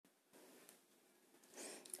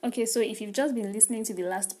Okay, so if you've just been listening to the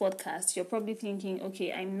last podcast, you're probably thinking,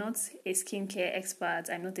 okay, I'm not a skincare expert,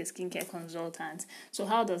 I'm not a skincare consultant. So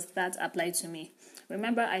how does that apply to me?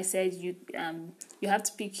 Remember, I said you have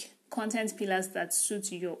to pick content pillars that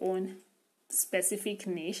suit your own specific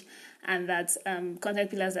niche, and that content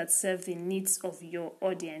pillars that serve the needs of your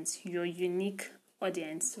audience, your unique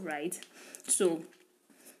audience, right? So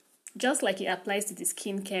just like it applies to the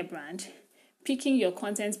skincare brand, picking your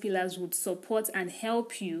content pillars would support and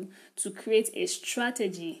help you to create a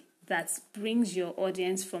strategy that brings your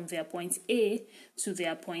audience from their point A to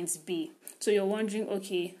their point B. So you're wondering,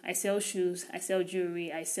 okay, I sell shoes, I sell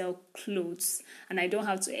jewelry, I sell clothes, and I don't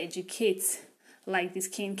have to educate like the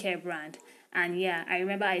skincare brand. And yeah, I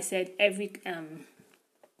remember I said every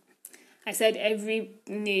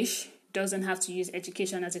niche doesn't have to use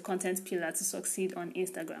education as a content pillar to succeed on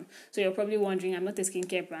Instagram. So you're probably wondering, I'm not a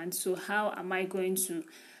skincare brand, so how am I going to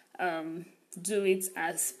do it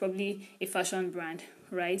as probably a fashion brand,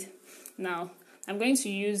 right? Now, I'm going to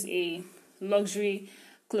use a luxury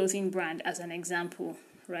clothing brand as an example,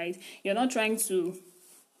 right? You're not trying to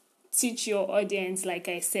teach your audience, like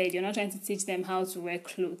I said, you're not trying to teach them how to wear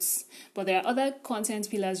clothes, but there are other content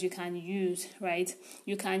pillars you can use, right?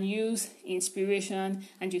 You can use inspiration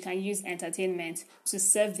and you can use entertainment to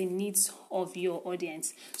serve the needs of your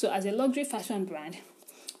audience. So as a luxury fashion brand,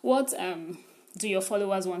 what do your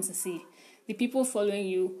followers want to see? The people following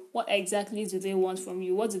you, what exactly do they want from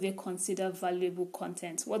you? What do they consider valuable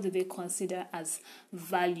content? What do they consider as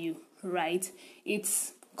value, right?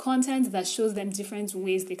 It's content that shows them different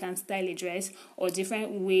ways they can style a dress, or different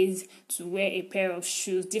ways to wear a pair of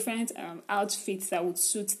shoes, different outfits that would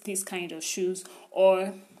suit this kind of shoes,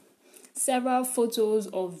 or several photos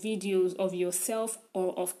or videos of yourself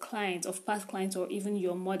or of clients, of past clients, or even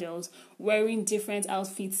your models wearing different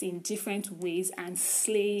outfits in different ways and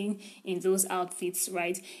slaying in those outfits,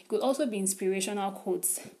 right? It could also be inspirational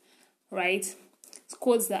quotes, right?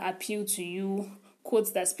 Quotes that appeal to you,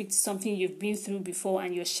 quotes that speak to something you've been through before,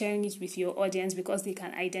 and you're sharing it with your audience because they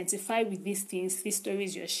can identify with these things, these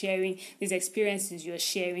stories you're sharing, these experiences you're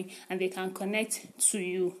sharing, and they can connect to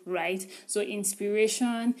you, right? So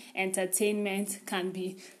inspiration, entertainment can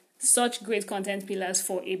be such great content pillars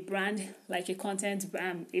for a brand, like a content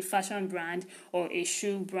brand, a fashion brand, or a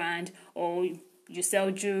shoe brand, or you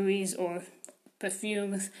sell jewelries or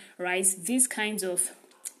perfumes, right? These kinds of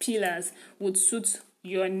pillars would suit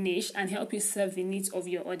your niche and help you serve the needs of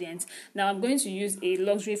your audience. Now, I'm going to use a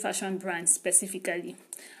luxury fashion brand specifically.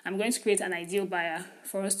 I'm going to create an ideal buyer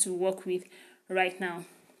for us to work with right now.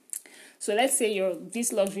 So let's say you're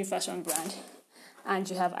this luxury fashion brand and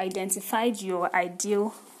you have identified your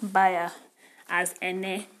ideal buyer as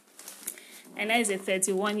Ene. Ene is a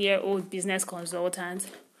 31-year-old business consultant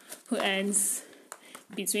who earns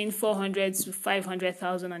between 400 to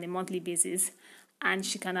 500,000 on a monthly basis, and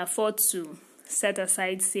she can afford to set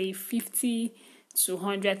aside, say, 50 to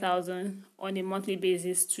 100,000 on a monthly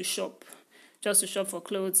basis to shop, just to shop for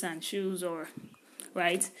clothes and shoes, or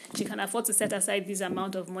right? She can afford to set aside this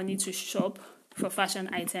amount of money to shop for fashion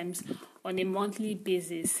items on a monthly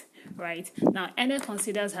basis, right? Now, Ene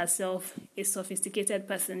considers herself a sophisticated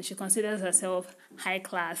person. She considers herself high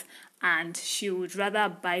class, and she would rather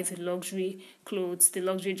buy the luxury clothes, the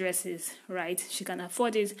luxury dresses, right? She can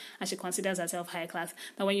afford it, and she considers herself high class.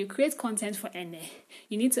 Now, when you create content for Ene,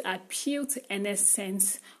 you need to appeal to Ene's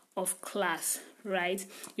sense of class, right?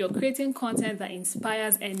 You're creating content that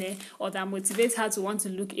inspires Ene or that motivates her to want to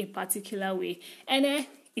look a particular way. Ene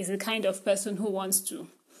is the kind of person who wants to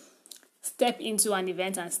step into an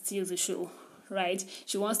event and steal the show, right?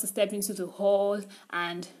 She wants to step into the hall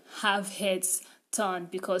and have heads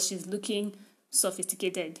turned because she's looking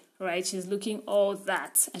sophisticated, right? She's looking all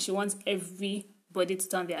that, and she wants everybody to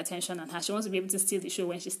turn their attention on her. She wants to be able to steal the show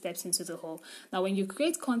when she steps into the hall. Now, when you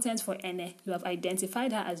create content for Ene, you have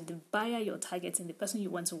identified her as the buyer you're targeting, the person you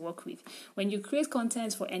want to work with. When you create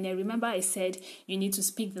content for Ene, remember I said you need to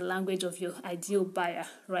speak the language of your ideal buyer,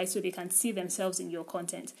 right? So they can see themselves in your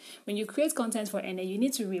content. When you create content for Ene, you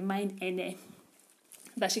need to remind Ene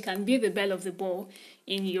that she can be the belle of the ball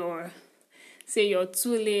in your, say, your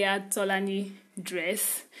 2-layered Tolani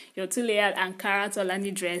dress, your 2-layered Ankara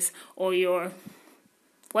Tolani dress, or your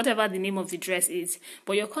whatever the name of the dress is.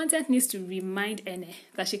 But your content needs to remind Ene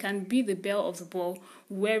that she can be the belle of the ball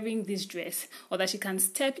wearing this dress, or that she can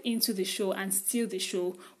step into the show and steal the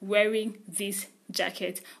show wearing this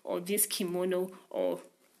jacket or this kimono or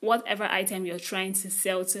whatever item you're trying to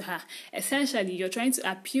sell to her. Essentially, you're trying to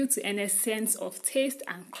appeal to Ene's sense of taste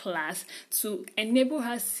and class to enable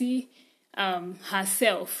her see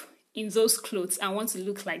herself in those clothes and want to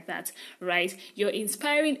look like that, right? You're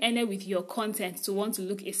inspiring Ene with your content to want to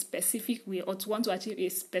look a specific way or to want to achieve a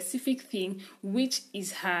specific thing which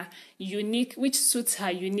is her unique, which suits her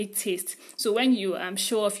unique taste. So when you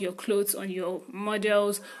show off your clothes on your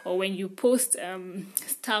models, or when you post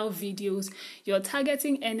style videos, you're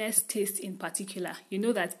targeting Ene's taste in particular. You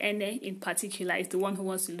know that Ene in particular is the one who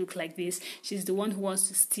wants to look like this. She's the one who wants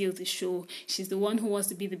to steal the show. She's the one who wants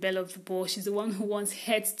to be the belle of the ball. She's the one who wants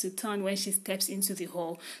heads to turn when she steps into the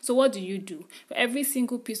hall. So what do? For every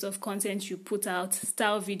single piece of content you put out,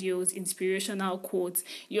 style videos, inspirational quotes,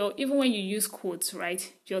 even when you use quotes,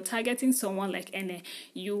 right, you're targeting someone like Ene.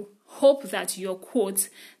 You hope that your quote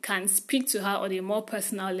can speak to her on a more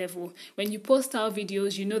personal level. When you post style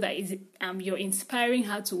videos, you know that you're inspiring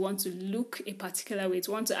her to want to look a particular way,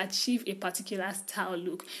 to want to achieve a particular style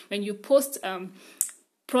look. When you post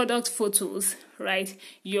product photos, right,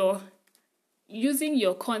 you're using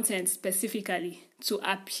your content specifically to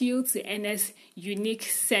appeal to Ene's unique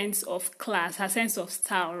sense of class, her sense of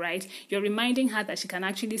style, right? You're reminding her that she can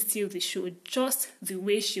actually steal the show just the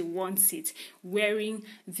way she wants it, wearing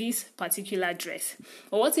this particular dress.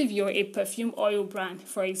 Or what if you're a perfume oil brand,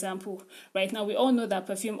 for example? Right now, we all know that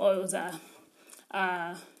perfume oils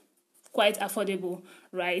are quite affordable,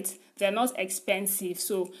 right? They're not expensive,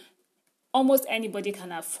 so almost anybody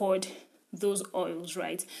can afford those oils,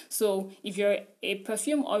 right? So if you're a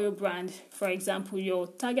perfume oil brand, for example, you're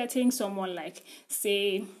targeting someone like,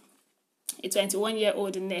 say, a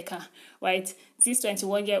 21-year-old Nneka, right? This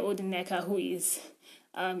 21-year-old Nneka who is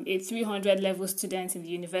a 300 level student in the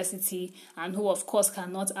university and who of course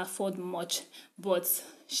cannot afford much, but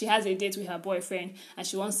she has a date with her boyfriend and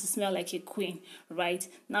she wants to smell like a queen, right?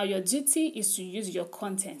 Now your duty is to use your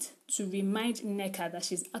content to remind Nneka that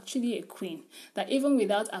she's actually a queen, that even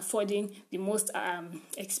without affording the most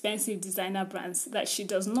expensive designer brands, that she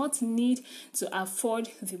does not need to afford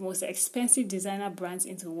the most expensive designer brands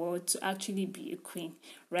in the world to actually be a queen,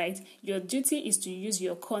 right? Your duty is to use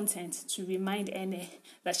your content to remind Ene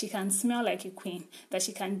that she can smell like a queen, that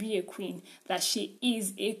she can be a queen, that she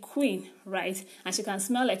is a queen, right? And she can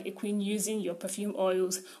smell like a queen using your perfume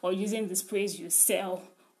oils or using the sprays you sell.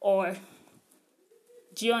 Or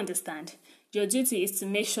do you understand? Your duty is to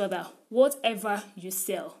make sure that whatever you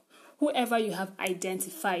sell, whoever you have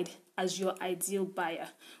identified as your ideal buyer,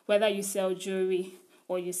 whether you sell jewelry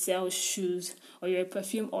or you sell shoes or you're a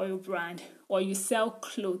perfume oil brand or you sell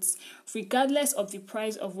clothes, regardless of the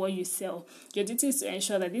price of what you sell, your duty is to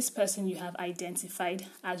ensure that this person you have identified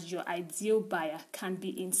as your ideal buyer can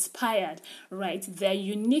be inspired, right? Their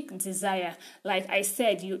unique desire. Like I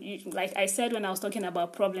said, like I said when I was talking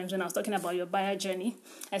about problems, when I was talking about your buyer journey,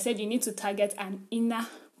 I said you need to target an inner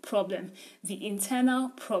problem, the internal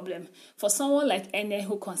problem. For someone like Ene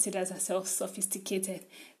who considers herself sophisticated,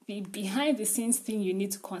 the behind the scenes thing you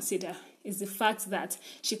need to consider is the fact that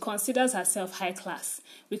she considers herself high class.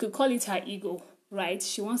 We could call it her ego, right?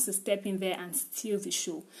 She wants to step in there and steal the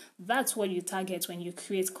show. That's what you target when you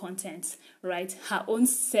create content, right? Her own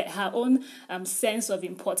sense of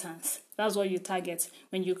importance. That's what you target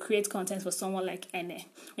when you create content for someone like Ene.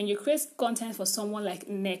 When you create content for someone like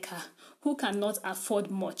Nneka, who cannot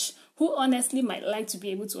afford much, who honestly might like to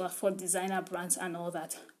be able to afford designer brands and all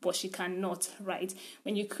that, but she cannot, right?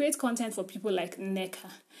 When you create content for people like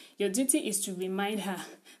Nneka, your duty is to remind her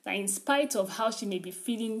that in spite of how she may be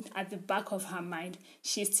feeling at the back of her mind,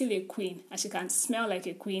 she's still a queen and she can smell like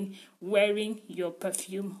a queen wearing your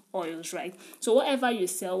perfume oils, right? So whatever you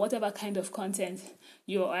sell, whatever kind of content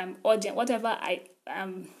your audience, whatever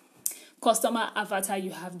customer avatar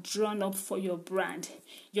you have drawn up for your brand,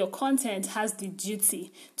 your content has the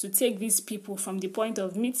duty to take these people from the point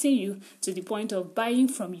of meeting you to the point of buying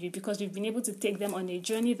from you, because you've been able to take them on a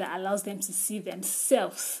journey that allows them to see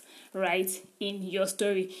themselves, right, in your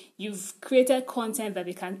story. You've created content that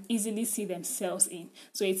they can easily see themselves in,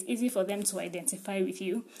 so it's easy for them to identify with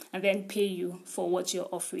you and then pay you for what you're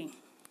offering.